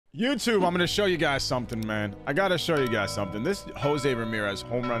YouTube, I'm going to show you guys something, man. I got to show you guys something. This Jose Ramirez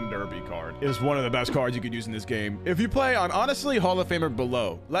Home Run Derby card is one of the best cards you could use in this game. If you play on, honestly, Hall of Famer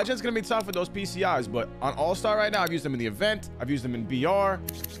below. Legend's going to be tough with those PCIs, but on All-Star right now, I've used them in the event. I've used them in BR.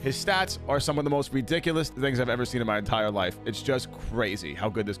 His stats are some of the most ridiculous things I've ever seen in my entire life. It's just crazy how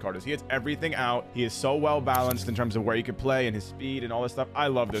good this card is. He hits everything out. He is so well balanced in terms of where he could play and his speed and all this stuff. I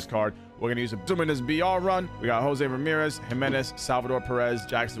love this card. We're going to use him in his BR run. We got Jose Ramirez, Jimenez, Salvador Perez,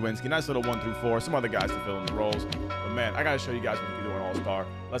 Jack Zawinski. Nice little 1 through 4. Some other guys to fill in the roles. But man, I got to show you guys what you can do in All-Star.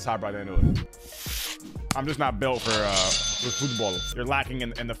 Let's hop right into it. I'm just not built for football. You're lacking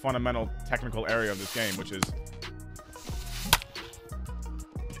in the fundamental technical area of this game, which is...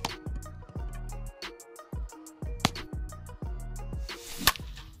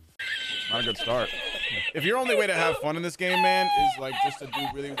 not a good start. If your only way to have fun in this game, man, is like just to do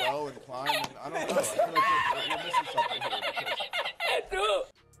really well and climb, and I don't know. I feel like you're missing something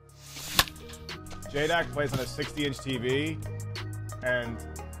here. JDAC plays on a 60-inch TV and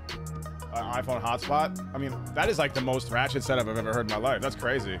an iPhone hotspot. I mean, that is like the most ratchet setup I've ever heard in my life. That's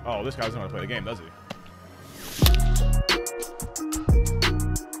crazy. Oh, this guy doesn't want to play the game, does he?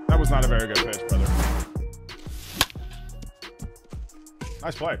 That was not a very good pitch, brother.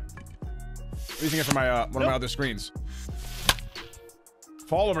 Nice play. Using it for my one of my other screens.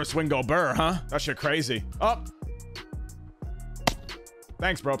 Fall over swing go burr, huh? That shit crazy. Up.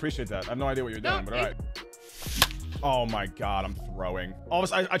 Thanks, bro. Appreciate that. I have no idea what you're doing, but all right. Oh my god, I'm throwing. All of a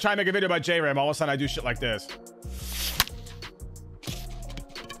sudden, I try to make a video about J-Ram. All of a sudden, I do shit like this.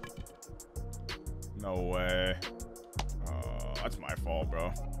 No way. Oh, that's my fault,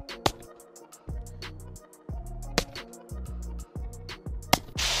 bro.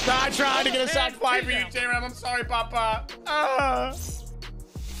 I tried to get a sack fly for you, J-Ram. I'm sorry, Papa.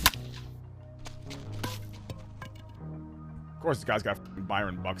 Of course, this guy's got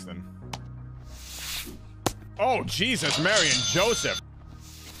Byron Buxton. Oh, Jesus, Mary and Joseph.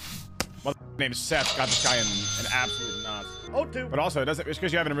 Mother named Seth got this guy in absolute knots. Oh, dude. But also, it doesn't, just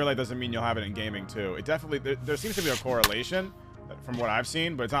because you have it in real life doesn't mean you'll have it in gaming, too. It definitely, there seems to be a correlation from what I've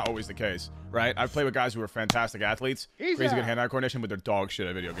seen, but it's not always the case, right? I've played with guys who are fantastic athletes, crazy good hand-eye coordination, but they're dog shit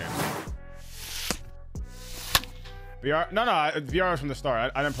at video games. VR? No, VR was from the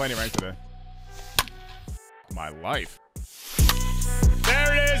start. I didn't play any rank today. My life.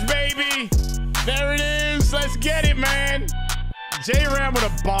 There it is, baby! There it is! Let's get it, man! J-Ram with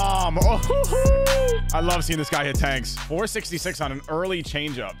a bomb. Oh, I love seeing this guy hit tanks. 466 on an early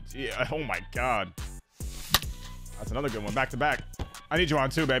changeup. Yeah, oh my god. That's another good one. Back to back. I need you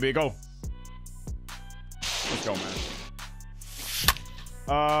on too, baby. Go. Let's go,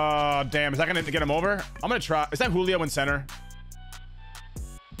 man. Damn. Is that going to get him over? I'm going to try. Is that Julio in center?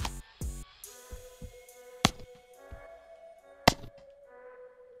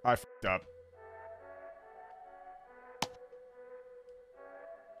 I f***ed up.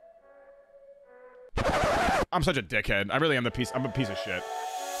 I'm such a dickhead. I really am I'm a piece of shit.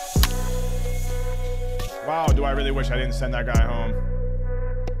 Wow, do I really wish I didn't send that guy home.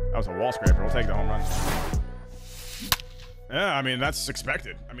 That was a wall scraper. We'll take the home run. Yeah, I mean, that's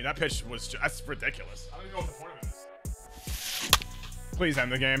expected. I mean, that pitch was just, that's ridiculous. I don't even know what the point of it is. Please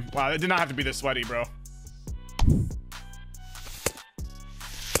end the game. Wow, it did not have to be this sweaty, bro.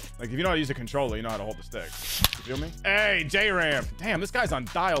 Like, if you know how to use a controller, you know how to hold the stick. You feel me? Hey, J-Ram. Damn, this guy's on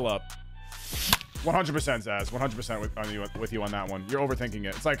dial-up. 100% Zaz, 100% with you on that one. You're overthinking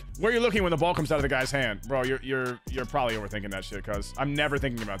it. It's like, where are you looking when the ball comes out of the guy's hand? Bro, you're probably overthinking that shit, cuz I'm never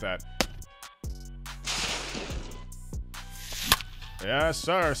thinking about that. Yes,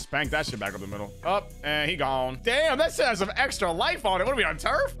 sir. Spank that shit back up the middle. Up, and he gone. Damn, that shit has some extra life on it. What are we, on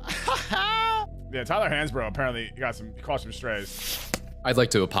turf? Yeah, Tyler Hansbrough apparently caught some strays. I'd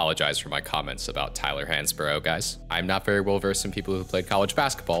like to apologize for my comments about Tyler Hansbrough, guys. I'm not very well versed in people who played college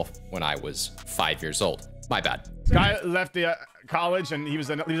basketball when I was 5 years old. My bad. Guy left the college and he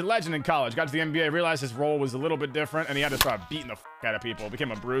was a legend in college. Got to the NBA, realized his role was a little bit different, and he had to start beating the f out of people. Became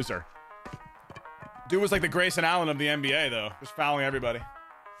a bruiser. Dude was like the Grayson Allen of the NBA, though. Just fouling everybody.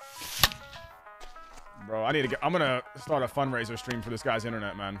 Bro, I'm gonna start a fundraiser stream for this guy's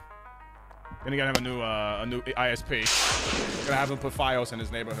internet, man. Gonna get him a new ISP. Gonna have him put Fios in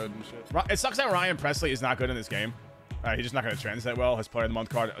his neighborhood and shit. It sucks that Ryan Presley is not good in this game. He's just not gonna translate well. His player of the month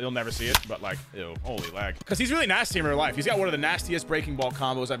card, you'll never see it, but like, ew, holy lag. Because he's really nasty in real life. He's got one of the nastiest breaking ball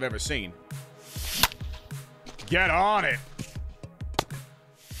combos I've ever seen. Get on it.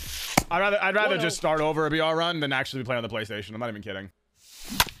 I'd rather just start over a BR run than actually play on the PlayStation. I'm not even kidding.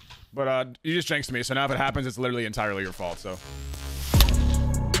 But you just jinxed me, so now if it happens, it's literally entirely your fault, so.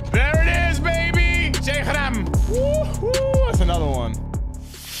 There it is, baby! J-Ram! Woo-hoo! That's another one.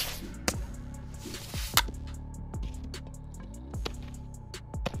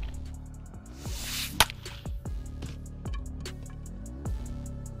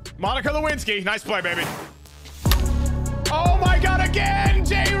 Monica Lewinsky. Nice play, baby. Oh my God, again.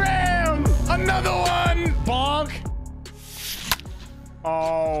 J-Ram. Another one. Bonk.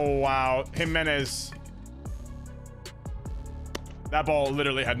 Oh, wow. Jimenez. That ball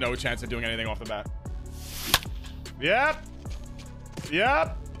literally had no chance of doing anything off the bat. Yep.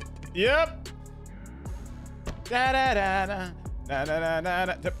 Yep. Yep. Da da da da. Da, da, da,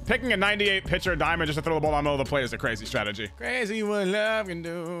 da, da. Picking a 98 pitcher Diamond just to throw the ball down the middle of the plate is a crazy strategy. Crazy what love can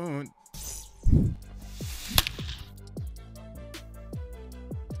do.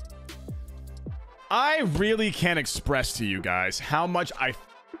 I really can't express to you guys how much I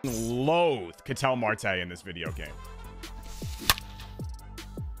loathe Ketel Marte in this video game.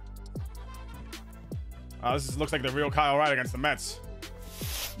 This looks like the real Kyle Wright against the Mets.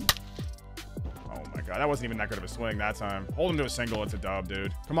 Oh my God, that wasn't even that good of a swing that time. Hold him to a single, it's a dub,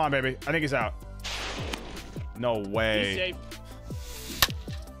 dude. Come on, baby. I think he's out. No way.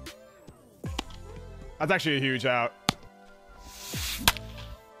 That's actually a huge out.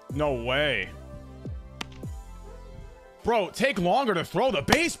 No way. Bro, take longer to throw the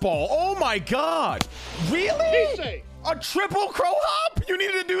baseball. Oh my God. Really? A triple crow hop? You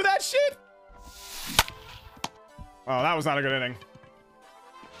needed to do that shit? Oh, that was not a good inning.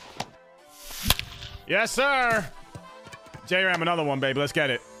 Yes, sir. J-Ram, another one, baby. Let's get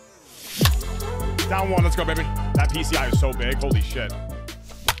it. Down one. Let's go, baby. That PCI is so big. Holy shit.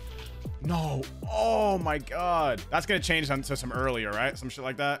 No. Oh, my God. That's going to change to some earlier, right? Some shit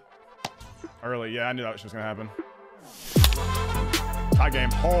like that. Early. Yeah, I knew that was going to happen. Tie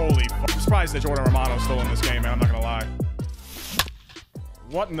game. Holy fuck. I'm surprised that Jordan Romano's still in this game, man. I'm not going to lie.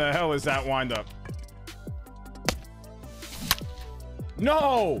 What in the hell is that windup?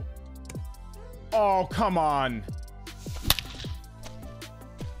 No! Oh, come on.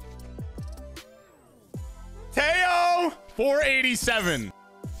 Teo! 487.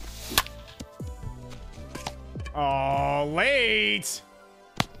 Oh, late.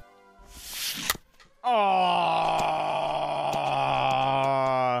 Oh,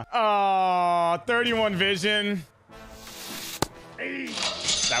 31 vision.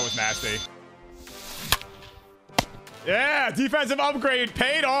 That was nasty. Yeah, defensive upgrade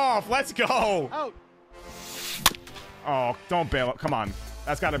paid off. Let's go. Out. Oh, don't bail up. Come on.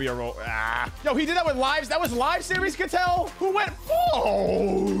 That's got to be a roll. Ah. Yo, he did that with lives. That was live series, Ketel. Who went?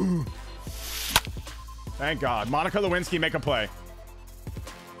 Oh. Thank God. Monica Lewinsky, make a play.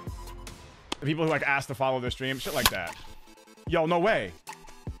 The people who like ask to follow the stream, shit like that. Yo, no way.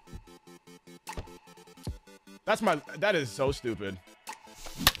 That is so stupid.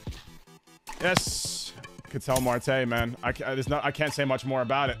 Yes, Ketel Marte, man. I can't say much more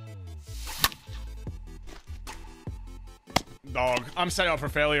about it. Dog, I'm set up for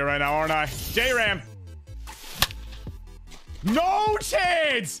failure right now, aren't I? J-Ram. No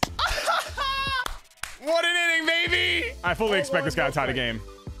chance. What an inning, baby. I fully expect this guy to tie the game.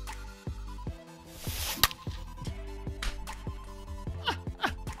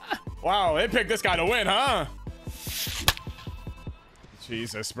 Wow, they picked this guy to win, huh?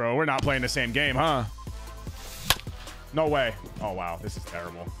 Jesus, bro. We're not playing the same game, huh? No way. Oh, wow. This is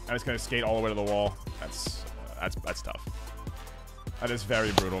terrible. I'm just going to skate all the way to the wall. That's tough. That is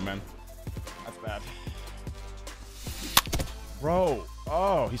very brutal, man. That's bad. Bro.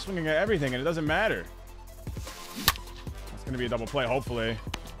 Oh, he's swinging at everything, and it doesn't matter. It's going to be a double play, hopefully.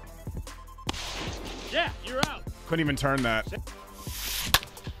 Yeah, you're out. Couldn't even turn that.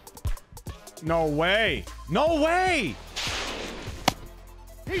 No way. No way.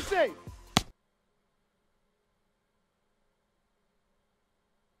 He's safe.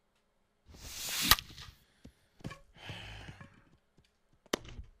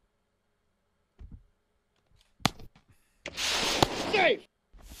 Safe.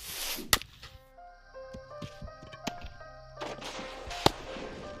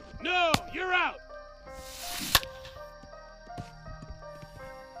 No, you're out.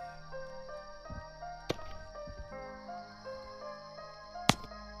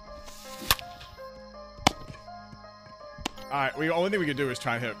 All right, the only thing we can do is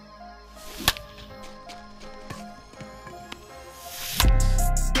try and hit.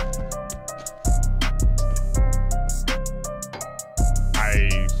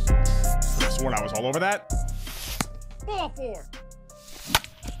 I could have sworn I was all over that. Ball four.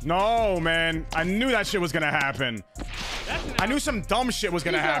 No, man. I knew that shit was going to happen. I knew some dumb shit was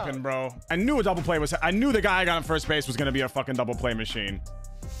going to happen, bro. I knew a double play was... I knew the guy I got on first base was going to be a fucking double play machine.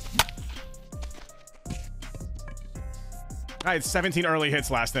 I had 17 early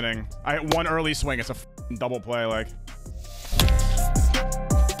hits last inning. I hit one early swing. It's a double play, like.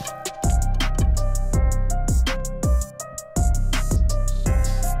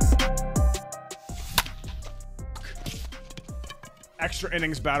 Extra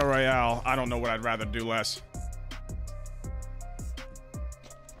innings Battle Royale. I don't know what I'd rather do less.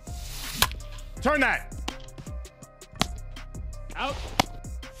 Turn that. Out.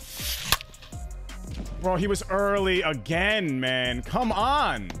 Bro, he was early again, man. Come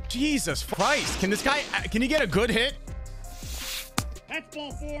on. Jesus Christ. Can this guy, can he get a good hit? That's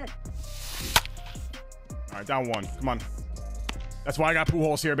ball 4. All right, down 1. Come on. That's why I got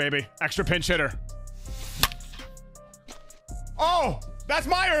Pujols here, baby. Extra pinch hitter. Oh, that's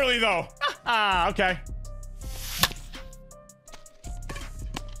my early, though. Ah, okay.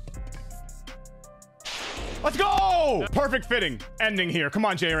 Let's go! Perfect fitting. Ending here. Come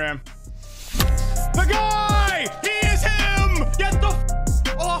on, J-Ram. The guy! He is him! Get the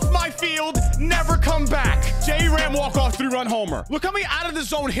f off my field. Never come back. J-Ram walk-off 3-run homer. Look how many out of the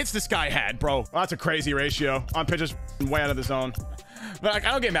zone hits this guy had, bro. Well, that's a crazy ratio on pitches way out of the zone. But like,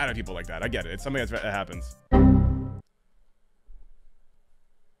 I don't get mad at people like that. I get it. It's something that happens.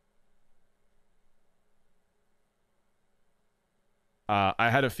 I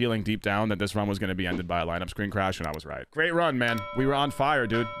had a feeling deep down that this run was going to be ended by a lineup screen crash, and I was right. Great run, man. We were on fire,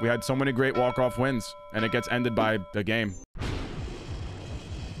 dude. We had so many great walk-off wins, and it gets ended by the game.